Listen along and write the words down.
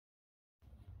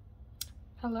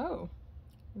Hello.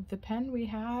 The pen we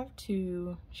have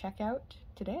to check out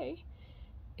today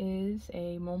is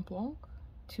a Montblanc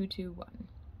 221.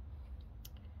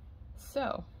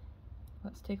 So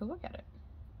let's take a look at it.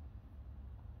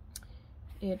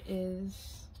 It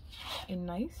is a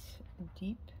nice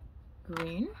deep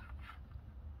green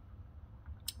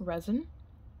resin.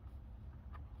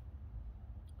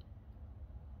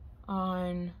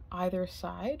 On either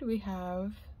side we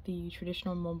have the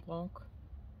traditional Montblanc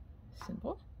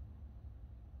symbol.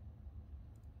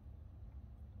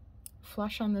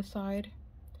 Flush on this side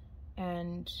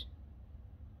and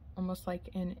almost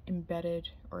like an embedded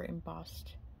or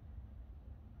embossed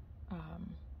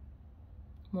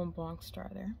Montblanc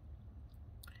star there.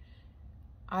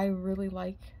 I really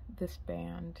like this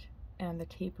band and the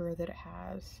taper that it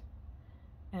has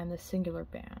and the singular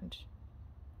band.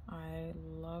 I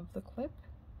love the clip.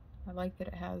 I like that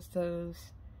it has those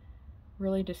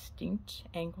really distinct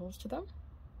angles to them.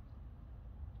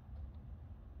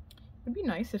 It would be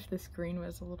nice if this green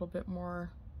was a little bit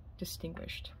more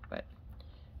distinguished, but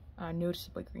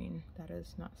noticeably green. That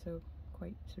is not so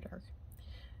quite so dark.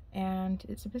 And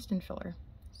it's a piston filler,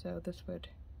 so this would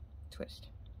twist.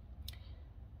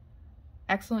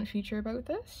 Excellent feature about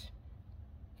this.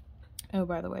 Oh,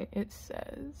 by the way, it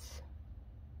says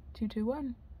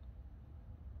 221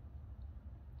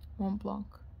 Montblanc.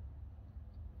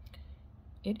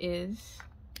 It is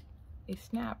a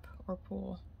snap or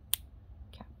pull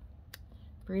cap.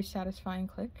 Very satisfying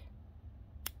click.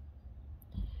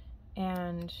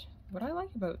 And what I like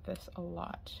about this a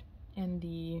lot, and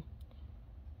the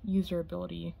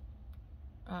usability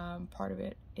part of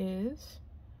it, is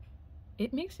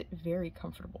it makes it very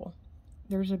comfortable.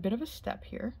 There's a bit of a step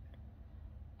here,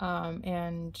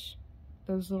 and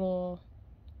those little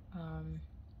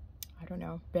I don't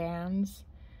know, bands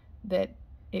that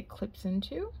it clips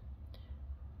into,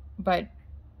 but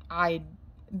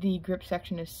the grip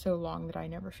section is so long that I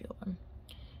never feel them.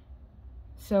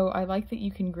 So I like that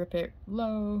you can grip it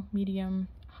low, medium,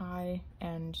 high,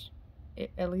 and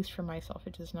at least for myself,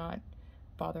 it does not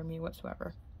bother me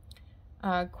whatsoever.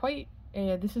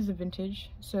 This is a vintage,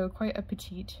 so quite a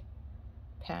petite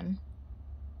pen,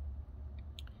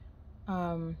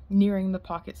 nearing the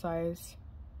pocket size.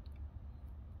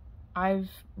 I've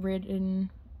written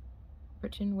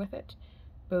with it,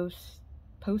 both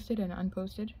posted and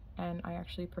unposted, and I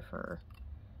actually prefer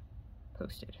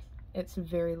posted. It's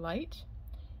very light,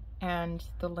 and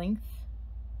the length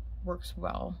works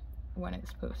well when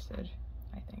it's posted,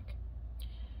 I think.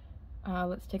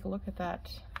 Let's take a look at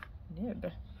that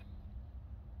nib.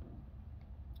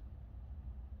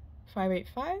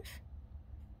 585,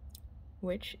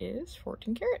 which is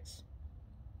 14 carats.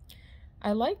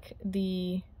 I like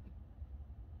the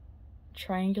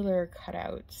triangular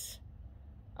cutouts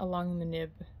along the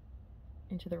nib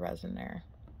into the resin there.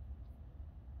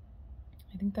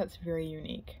 I think that's very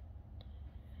unique.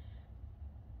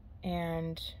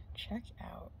 And check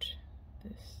out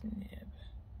this nib.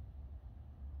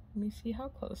 Let me see how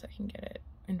close I can get it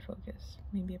in focus.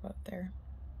 Maybe about there.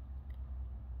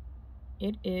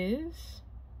 It is,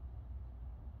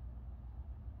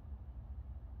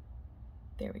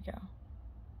 there we go.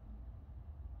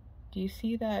 Do you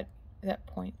see that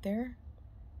point there?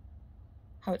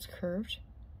 How it's curved?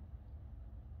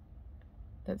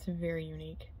 That's very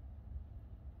unique.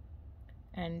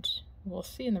 And we'll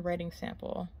see in the writing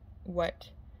sample what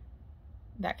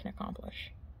that can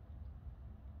accomplish.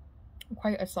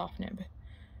 Quite a soft nib.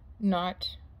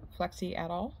 Not flexy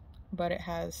at all, but it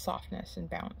has softness and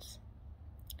bounce.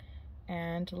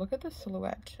 And look at the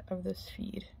silhouette of this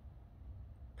feed.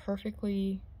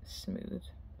 Perfectly smooth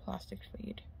plastic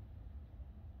feed.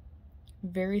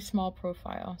 Very small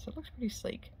profile, so it looks pretty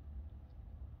sleek.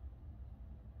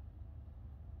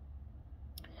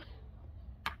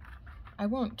 I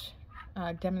won't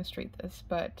demonstrate this,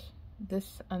 but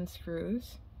this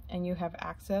unscrews and you have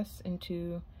access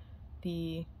into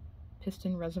the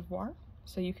piston reservoir,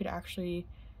 so you could actually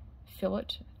fill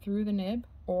it through the nib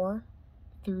or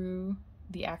through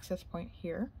the access point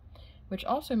here, which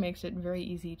also makes it very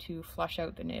easy to flush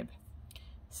out the nib.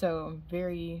 So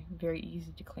very, very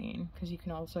easy to clean, because you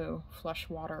can also flush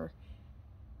water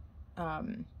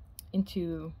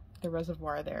into the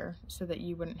reservoir there, so that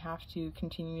you wouldn't have to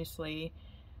continuously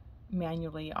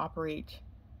manually operate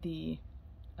the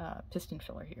piston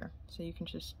filler here. So you can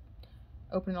just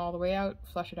open it all the way out,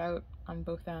 flush it out on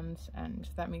both ends, and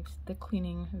that makes the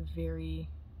cleaning very,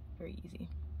 very easy.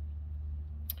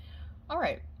 All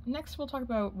right, next we'll talk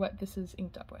about what this is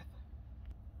inked up with.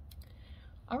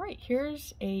 All right,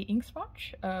 here's a ink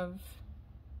swatch of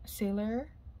Sailor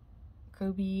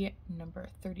Kobe number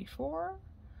 34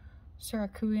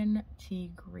 Saracuan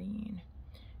Tea Green.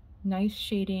 Nice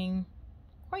shading,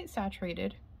 quite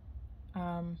saturated.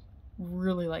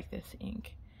 Really like this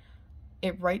ink.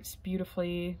 It writes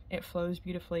beautifully, it flows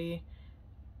beautifully,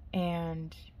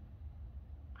 and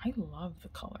I love the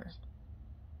color.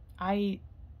 I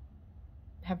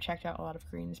have checked out a lot of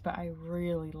greens, but I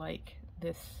really like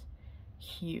this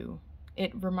hue.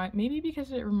 Maybe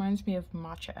because it reminds me of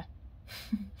matcha,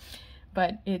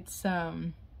 but it's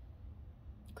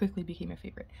quickly became a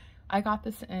favorite. I got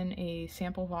this in a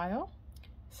sample vial,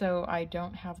 so I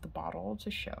don't have the bottle to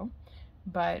show,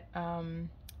 but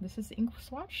this is the ink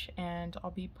swatch, and I'll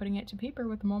be putting it to paper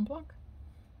with the Montblanc.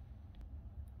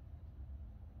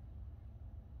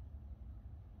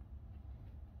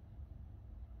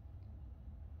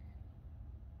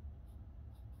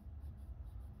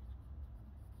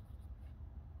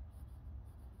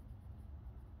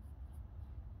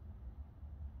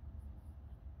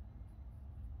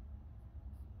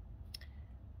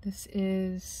 This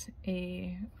is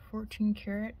a 14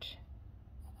 karat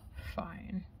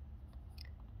fine,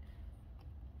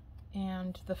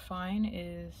 and the fine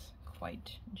is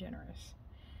quite generous.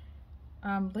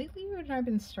 Lately when I've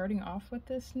been starting off with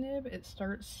this nib, it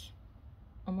starts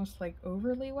almost like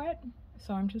overly wet,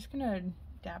 so I'm just gonna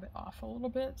dab it off a little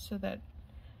bit so that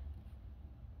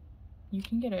you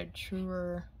can get a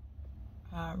truer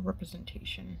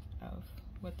representation of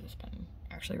what this pen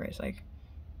actually writes like.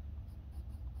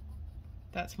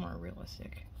 That's more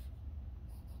realistic.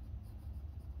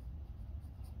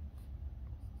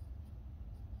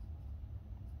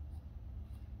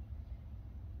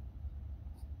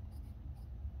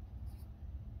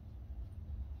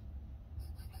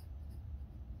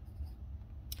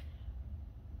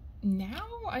 Now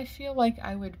I feel like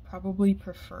I would probably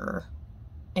prefer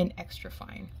an extra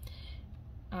fine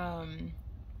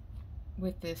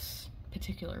with this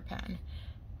particular pen.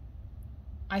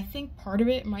 I think part of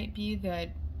it might be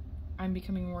that I'm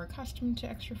becoming more accustomed to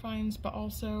extra fines, but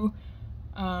also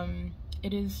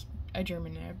it is a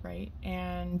German nib, right?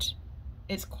 And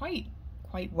it's quite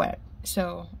wet.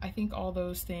 So I think all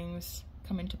those things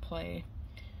come into play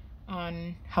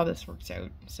on how this works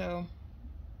out. So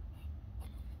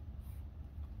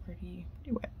pretty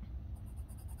wet.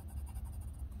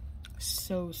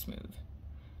 So smooth.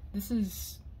 This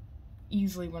is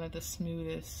easily one of the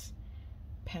smoothest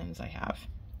pens I have.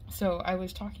 So I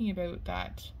was talking about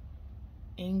that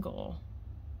angle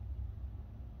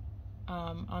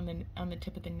on the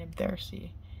tip of the nib there,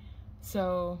 see?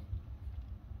 So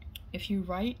if you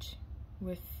write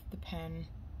with the pen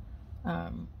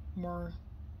more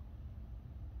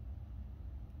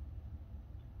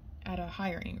at a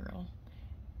higher angle,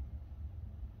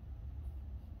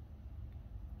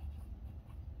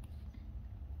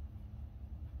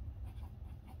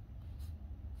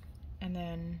 and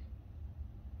then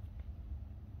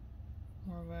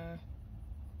more of a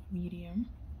medium,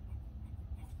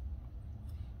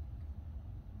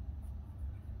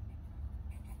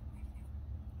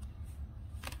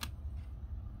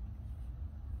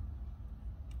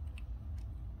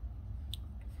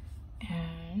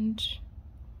 and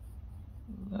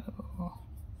low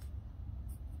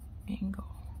angle.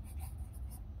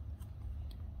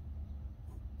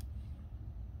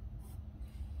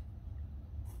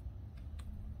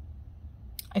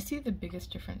 I see the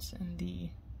biggest difference in the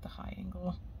high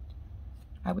angle,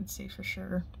 I would say for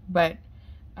sure, but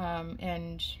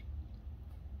and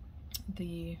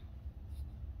the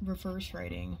reverse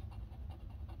writing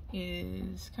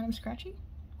is kind of scratchy,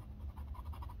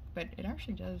 but it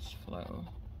actually does flow.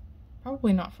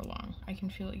 Probably not for long. I can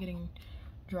feel it getting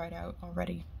dried out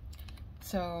already.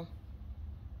 So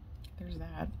there's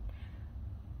that.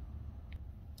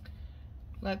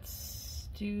 Let's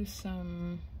do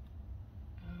some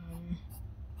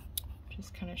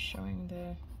just kind of showing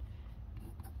the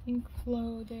ink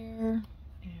flow there,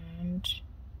 and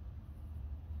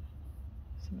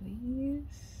some of these.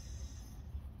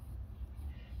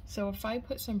 So if I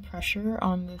put some pressure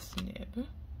on this nib,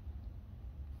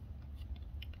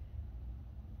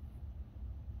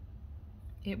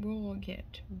 it will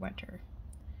get wetter.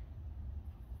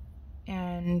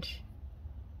 And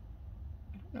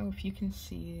I don't know if you can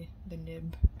see the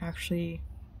nib actually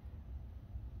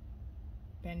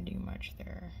bending much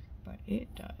there, but it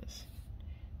does.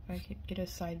 If I could get a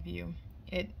side view,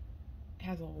 it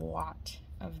has a lot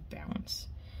of bounce.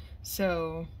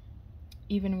 So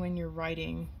even when you're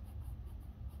writing,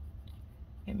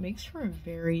 it makes for a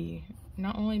very,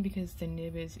 not only because the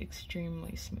nib is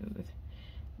extremely smooth,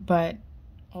 but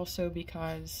also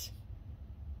because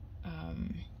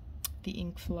the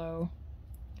ink flow,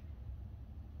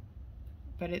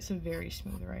 but it's a very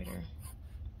smooth writer.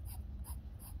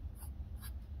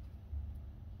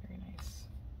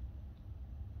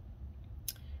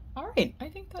 Alright, I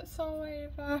think that's all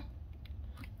I've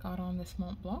got on this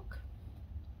Montblanc.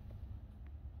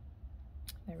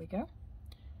 There we go.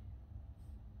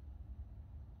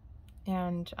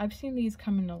 And I've seen these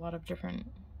come in a lot of different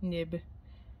nib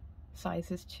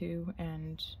sizes too,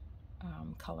 and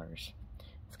colors.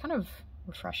 It's kind of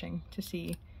refreshing to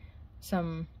see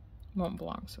some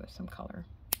Montblancs with some color.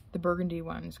 The burgundy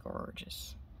one's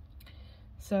gorgeous.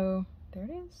 So there it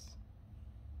is.